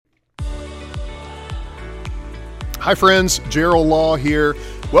Hi friends, Gerald Law here.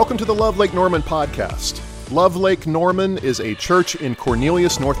 Welcome to the Love Lake Norman podcast. Love Lake Norman is a church in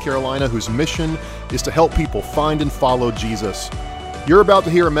Cornelius, North Carolina, whose mission is to help people find and follow Jesus. You're about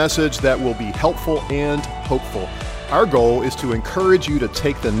to hear a message that will be helpful and hopeful. Our goal is to encourage you to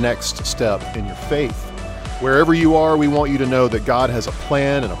take the next step in your faith. Wherever you are, we want you to know that God has a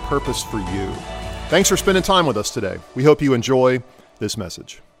plan and a purpose for you. Thanks for spending time with us today. We hope you enjoy this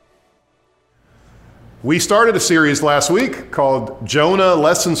message. We started a series last week called Jonah,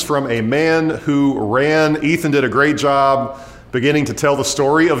 Lessons from a Man Who Ran. Ethan did a great job beginning to tell the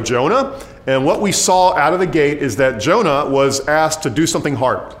story of Jonah. And what we saw out of the gate is that Jonah was asked to do something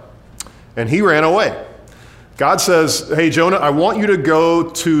hard, and he ran away. God says, hey, Jonah, I want you to go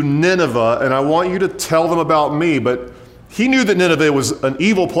to Nineveh, and I want you to tell them about me. But he knew that Nineveh was an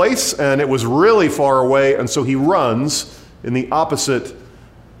evil place, and it was really far away, and so he runs in the opposite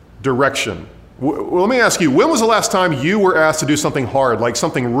direction. Well, let me ask you, when was the last time you were asked to do something hard, like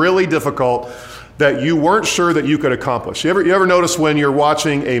something really difficult that you weren't sure that you could accomplish? You ever notice when you're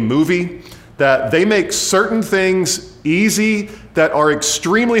watching a movie that they make certain things easy that are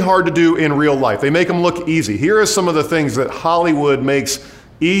extremely hard to do in real life? They make them look easy. Here are some of the things that Hollywood makes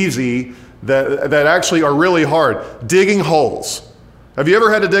easy that actually are really hard. Digging holes. Have you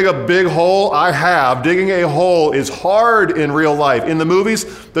ever had to dig a big hole? I have. Digging a hole is hard in real life. In the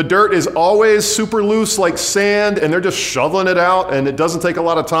movies, the dirt is always super loose like sand, and they're just shoveling it out, and it doesn't take a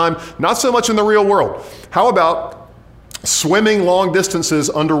lot of time. Not so much in the real world. How about swimming long distances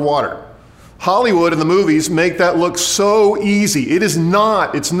underwater? Hollywood and the movies make that look so easy. It is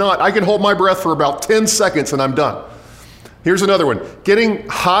not. It's not. I can hold my breath for about 10 seconds and I'm done. Here's another one. Getting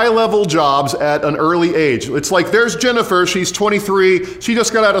high-level jobs at an early age. It's like there's Jennifer, she's 23, she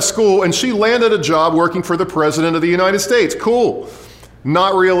just got out of school, and she landed a job working for the President of the United States. Cool.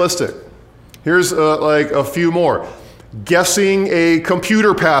 Not realistic. Here's like a few more. Guessing a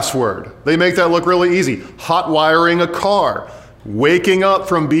computer password. They make that look really easy. Hot wiring a car. Waking up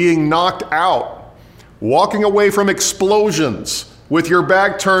from being knocked out. Walking away from explosions with your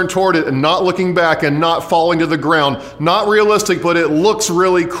back turned toward it and not looking back and not falling to the ground. Not realistic, but it looks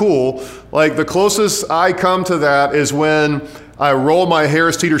really cool. Like the closest I come to that is when I roll my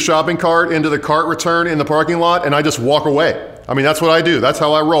Harris Teeter shopping cart into the cart return in the parking lot and I just walk away. I mean, that's what I do. That's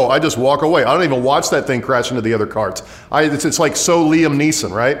how I roll. I just walk away. I don't even watch that thing crash into the other carts. It's like so Liam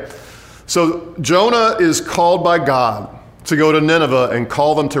Neeson, right? So Jonah is called by God to go to Nineveh and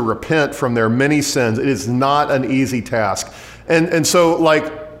call them to repent from their many sins. It is not an easy task. And so,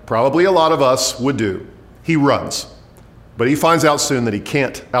 like probably a lot of us would do, he runs. But he finds out soon that he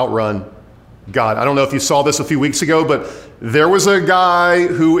can't outrun God. I don't know if you saw this a few weeks ago, but there was a guy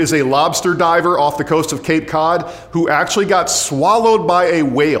who is a lobster diver off the coast of Cape Cod who actually got swallowed by a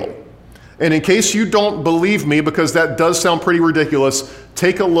whale. And in case you don't believe me, because that does sound pretty ridiculous,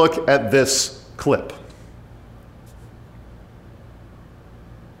 take a look at this clip.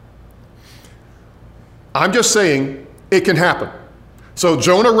 I'm just saying, it can happen. So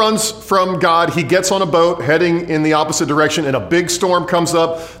Jonah runs from God. He gets on a boat heading in the opposite direction, and a big storm comes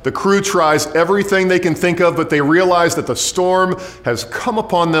up. The crew tries everything they can think of, but they realize that the storm has come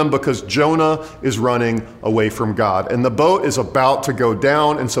upon them because Jonah is running away from God. And the boat is about to go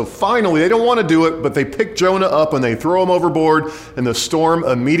down. And so finally, they don't want to do it, but they pick Jonah up and they throw him overboard, and the storm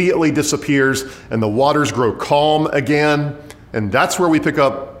immediately disappears, and the waters grow calm again. And that's where we pick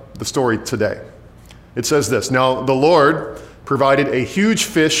up the story today. It says this, now the Lord provided a huge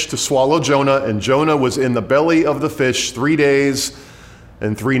fish to swallow Jonah, and Jonah was in the belly of the fish 3 days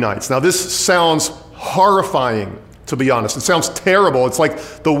and 3 nights. Now this sounds horrifying, to be honest. It sounds terrible. It's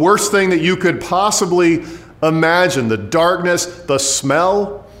like the worst thing that you could possibly imagine, the darkness, the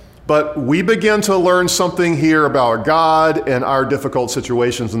smell. But we begin to learn something here about God and our difficult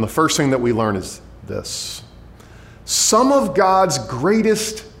situations. And the first thing that we learn is this. Some of God's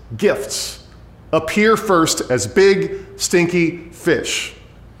greatest gifts appear first as big, stinky fish.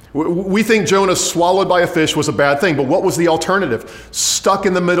 We think Jonah swallowed by a fish was a bad thing, but what was the alternative? Stuck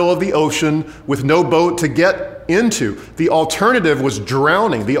in the middle of the ocean with no boat to get into. The alternative was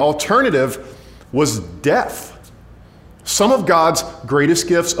drowning. The alternative was death. Some of God's greatest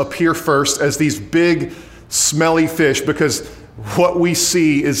gifts appear first as these big, smelly fish because what we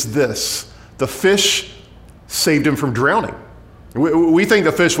see is this. The fish saved him from drowning. We think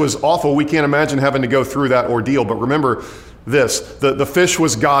the fish was awful. We can't imagine having to go through that ordeal. But remember this, the fish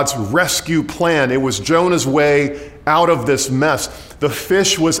was God's rescue plan. It was Jonah's way out of this mess. The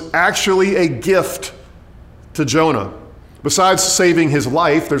fish was actually a gift to Jonah. Besides saving his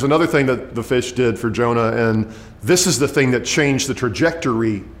life, there's another thing that the fish did for Jonah, and this is the thing that changed the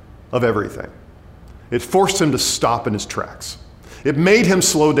trajectory of everything. It forced him to stop in his tracks. It made him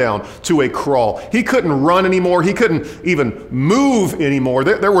slow down to a crawl. He couldn't run anymore. He couldn't even move anymore.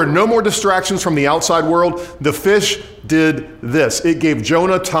 There were no more distractions from the outside world. The fish did this. It gave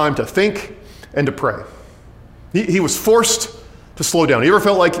Jonah time to think and to pray. He was forced to slow down. You ever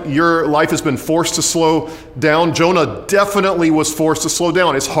felt like your life has been forced to slow down? Jonah definitely was forced to slow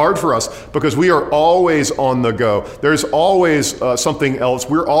down. It's hard for us because we are always on the go. There's always something else.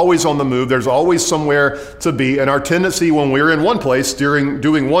 We're always on the move. There's always somewhere to be. And our tendency when we're in one place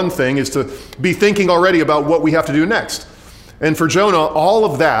doing one thing is to be thinking already about what we have to do next. And for Jonah, all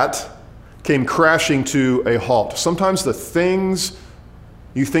of that came crashing to a halt. Sometimes the things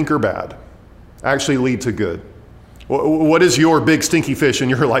you think are bad actually lead to good. What is your big stinky fish in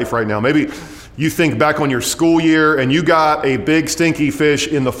your life right now? Maybe you think back on your school year and you got a big stinky fish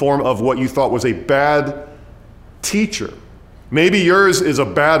in the form of what you thought was a bad teacher. Maybe yours is a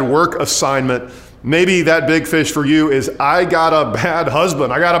bad work assignment. Maybe that big fish for you is I got a bad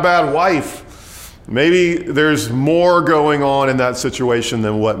husband. I got a bad wife. Maybe there's more going on in that situation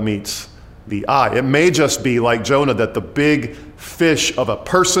than what meets the eye. It may just be like Jonah, that the big fish of a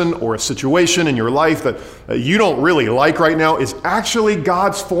person or a situation in your life that you don't really like right now is actually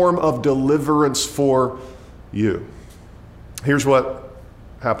God's form of deliverance for you. Here's what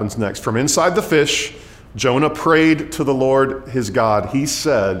happens next. From inside the fish, Jonah prayed to the Lord his God. He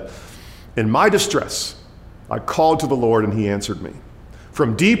said, "In my distress, I called to the Lord and he answered me.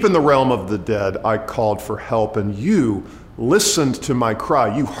 From deep in the realm of the dead, I called for help, and you listened to my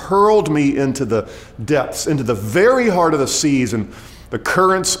cry. You hurled me into the depths, into the very heart of the seas, and the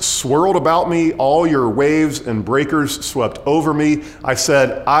currents swirled about me. All your waves and breakers swept over me. I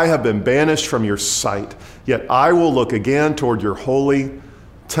said, I have been banished from your sight, yet I will look again toward your holy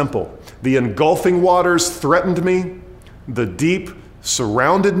temple. The engulfing waters threatened me. The deep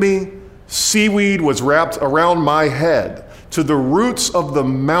surrounded me. Seaweed was wrapped around my head. To the roots of the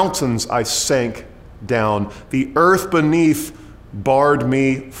mountains I sank down. The earth beneath barred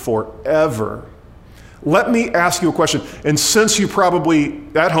me forever." Let me ask you a question. And since you probably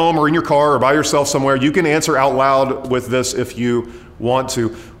at home or in your car or by yourself somewhere, you can answer out loud with this if you want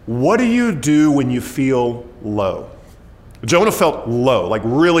to. What do you do when you feel low? Jonah felt low, like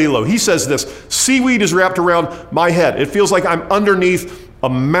really low. He says this, "Seaweed is wrapped around my head. It feels like I'm underneath a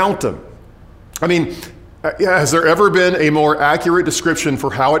mountain." I mean, has there ever been a more accurate description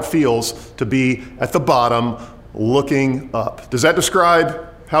for how it feels to be at the bottom looking up? Does that describe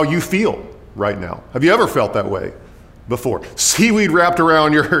how you feel right now? Have you ever felt that way before? Seaweed wrapped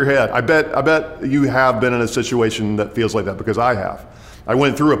around your head. I bet you have been in a situation that feels like that, because I have. I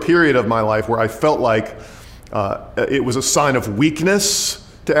went through a period of my life where I felt like it was a sign of weakness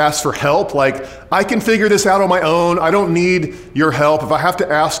to ask for help. Like, I can figure this out on my own. I don't need your help. If I have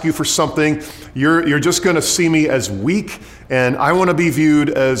to ask you for something, you're just going to see me as weak, and I want to be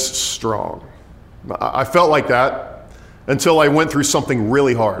viewed as strong. I felt like that until I went through something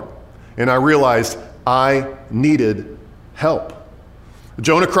really hard, and I realized I needed help.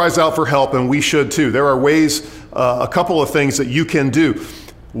 Jonah cries out for help, and we should too. There are ways, a couple of things that you can do.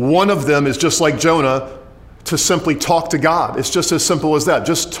 One of them is, just like Jonah, to simply talk to God. It's just as simple as that.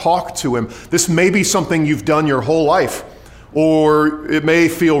 Just talk to him. This may be something you've done your whole life, or it may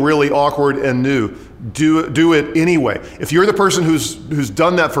feel really awkward and new. Do it anyway. If you're the person who's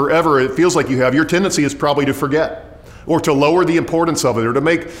done that forever, it feels like you have, your tendency is probably to forget, or to lower the importance of it, or to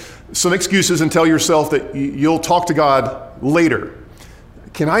make some excuses and tell yourself that you'll talk to God later.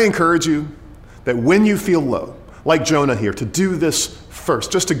 Can I encourage you that when you feel low, like Jonah here, to do this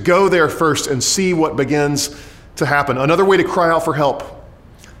first, just to go there first and see what begins to happen. Another way to cry out for help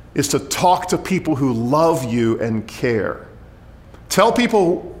is to talk to people who love you and care. Tell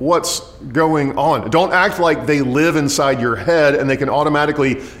people what's going on. Don't act like they live inside your head and they can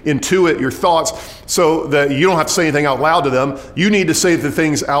automatically intuit your thoughts so that you don't have to say anything out loud to them. You need to say the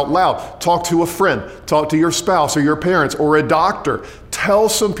things out loud. Talk to a friend. Talk to your spouse or your parents or a doctor. Tell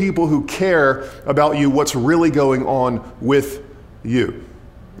some people who care about you what's really going on with you.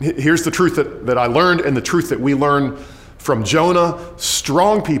 Here's the truth that I learned, and the truth that we learn from Jonah.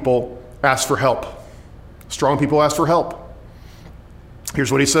 Strong people ask for help. Strong people ask for help.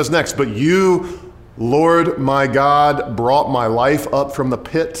 Here's what he says next. "But you, Lord my God, brought my life up from the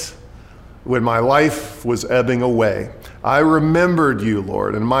pit when my life was ebbing away. I remembered you,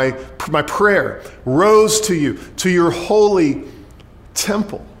 Lord, and my prayer rose to you, to your holy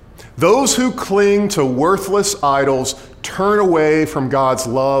temple. Those who cling to worthless idols turn away from God's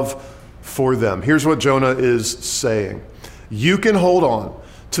love for them." Here's what Jonah is saying. You can hold on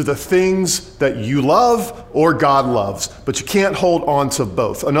to the things that you love or God loves, but you can't hold on to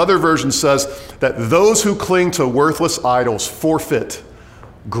both. Another version says that those who cling to worthless idols forfeit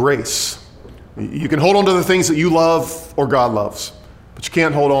grace. You can hold on to the things that you love or God loves, but you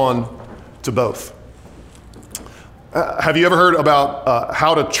can't hold on to both. Have you ever heard about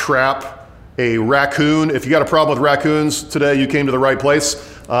how to trap a raccoon? If you got a problem with raccoons today, you came to the right place.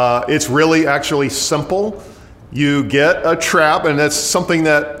 It's really actually simple. You get a trap, and that's something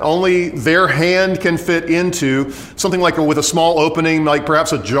that only their hand can fit into, something like with a small opening, like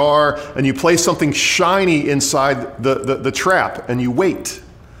perhaps a jar, and you place something shiny inside the trap, and you wait.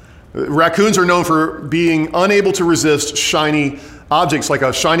 Raccoons are known for being unable to resist shiny objects, like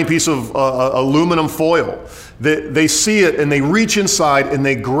a shiny piece of aluminum foil. They see it, and they reach inside, and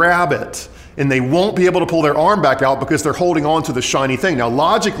they grab it. And they won't be able to pull their arm back out because they're holding on to the shiny thing. Now,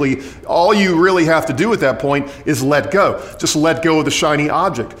 logically, all you really have to do at that point is let go. Just let go of the shiny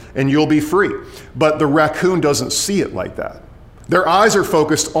object and you'll be free. But the raccoon doesn't see it like that. Their eyes are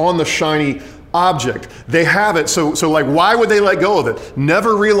focused on the shiny object. They have it, so like, why would they let go of it?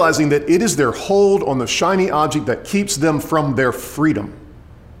 Never realizing that it is their hold on the shiny object that keeps them from their freedom.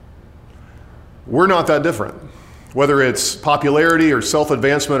 We're not that different. Whether it's popularity or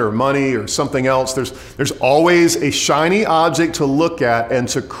self-advancement or money or something else, there's always a shiny object to look at and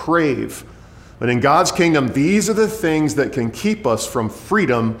to crave. But in God's kingdom, these are the things that can keep us from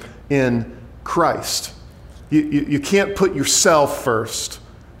freedom in Christ. You can't put yourself first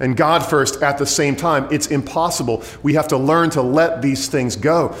and God first at the same time. It's impossible. We have to learn to let these things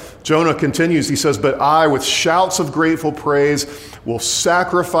go. Jonah continues, he says, "But I, with shouts of grateful praise, will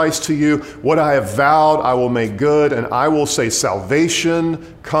sacrifice to you. What I have vowed I will make good, and I will say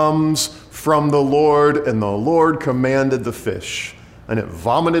salvation comes from the Lord." And the Lord commanded the fish, and it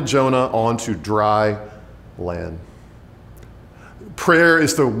vomited Jonah onto dry land. Prayer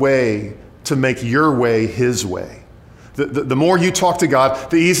is the way to make your way his way. The more you talk to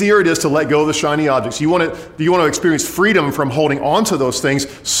God, the easier it is to let go of the shiny objects. You want to experience freedom from holding on to those things,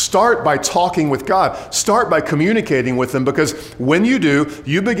 start by talking with God. Start by communicating with him, because when you do,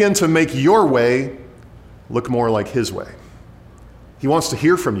 you begin to make your way look more like his way. He wants to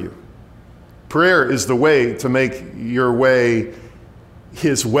hear from you. Prayer is the way to make your way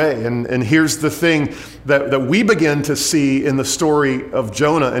his way. And here's the thing that we begin to see in the story of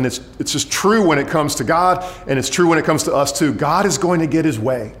Jonah, and it's just true when it comes to God, and it's true when it comes to us too. God is going to get his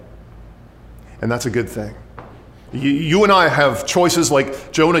way, and that's a good thing. You and I have choices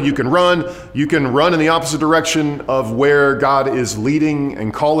like Jonah. You can run in the opposite direction of where God is leading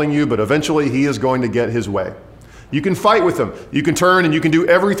and calling you, but eventually he is going to get his way. You can fight with him. You can turn and you can do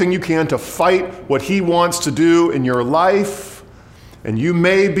everything you can to fight what he wants to do in your life. And you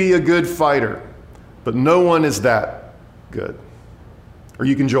may be a good fighter, but no one is that good. Or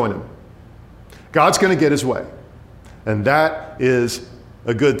you can join him. God's going to get his way. And that is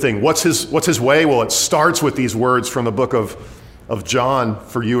a good thing. What's his way? Well, it starts with these words from the book of John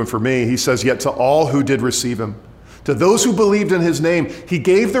for you and for me. He says, "Yet to all who did receive him, to those who believed in his name, he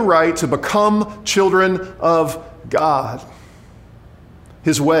gave the right to become children of God."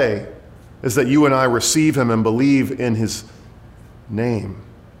 His way is that you and I receive him and believe in his name.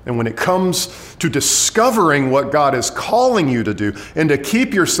 And when it comes to discovering what God is calling you to do and to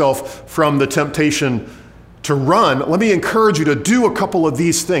keep yourself from the temptation to run, let me encourage you to do a couple of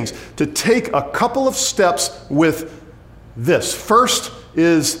these things, to take a couple of steps with this. First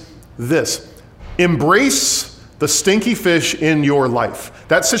is this: embrace the stinky fish in your life.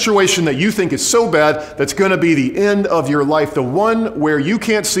 That situation that you think is so bad that's going to be the end of your life, the one where you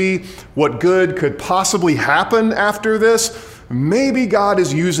can't see what good could possibly happen after this. Maybe God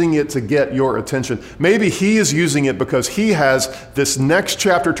is using it to get your attention. Maybe he is using it because he has this next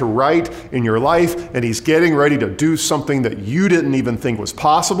chapter to write in your life, and he's getting ready to do something that you didn't even think was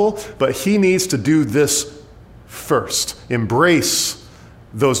possible, but he needs to do this first. Embrace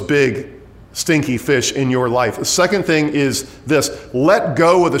those big, stinky fish in your life. The second thing is this: let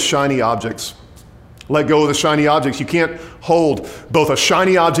go of the shiny objects. Let go of the shiny objects. You can't hold both a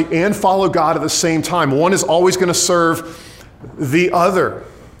shiny object and follow God at the same time. One is always going to serve the other.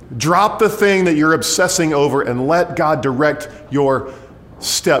 Drop the thing that you're obsessing over and let God direct your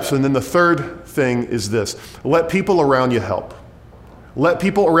steps. And then the third thing is this: let people around you help. Let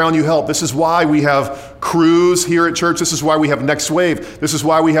people around you help. This is why we have crews here at church. This is why we have Next Wave. This is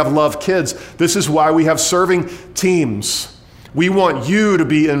why we have Love Kids. This is why we have serving teams. We want you to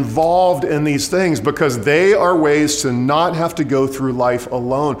be involved in these things because they are ways to not have to go through life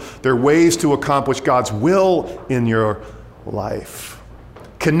alone. They're ways to accomplish God's will in your life.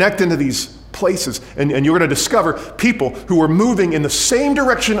 Connect into these places, and you're going to discover people who are moving in the same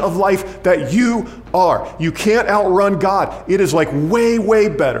direction of life that you are. You can't outrun God. It is like way, way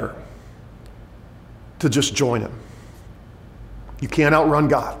better to just join him. You can't outrun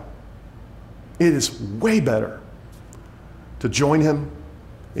God. It is way better to join him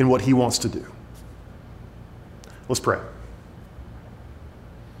in what he wants to do. Let's pray.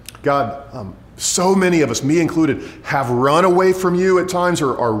 God, so many of us, me included, have run away from you at times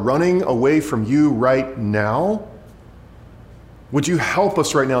or are running away from you right now. Would you help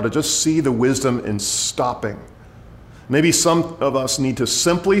us right now to just see the wisdom in stopping? Maybe some of us need to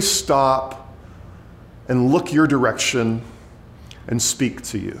simply stop and look your direction and speak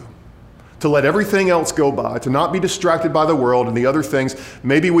to you. To let everything else go by, to not be distracted by the world and the other things.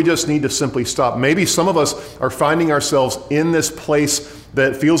 Maybe we just need to simply stop. Maybe some of us are finding ourselves in this place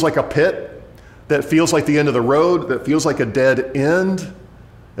that feels like a pit, that feels like the end of the road, that feels like a dead end.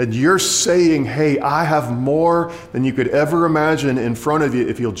 And you're saying, hey, I have more than you could ever imagine in front of you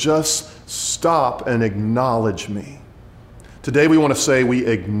if you'll just stop and acknowledge me. Today we want to say we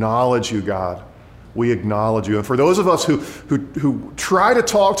acknowledge you, God. We acknowledge you. And for those of us who try to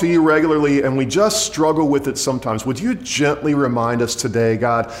talk to you regularly and we just struggle with it sometimes, would you gently remind us today,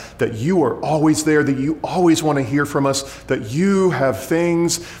 God, that you are always there, that you always want to hear from us, that you have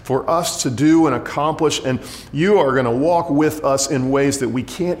things for us to do and accomplish, and you are going to walk with us in ways that we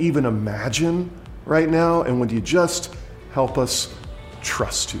can't even imagine right now. And would you just help us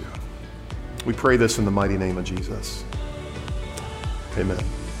trust you? We pray this in the mighty name of Jesus. Amen.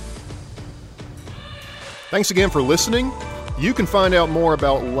 Thanks again for listening. You can find out more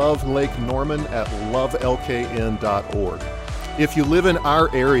about Love Lake Norman at lovelkn.org. If you live in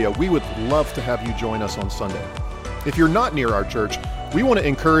our area, we would love to have you join us on Sunday. If you're not near our church, we want to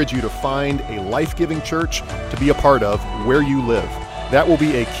encourage you to find a life-giving church to be a part of where you live. That will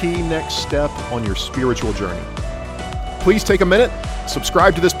be a key next step on your spiritual journey. Please take a minute,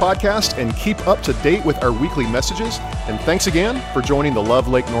 subscribe to this podcast, and keep up to date with our weekly messages. And thanks again for joining the Love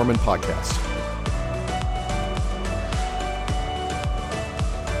Lake Norman podcast.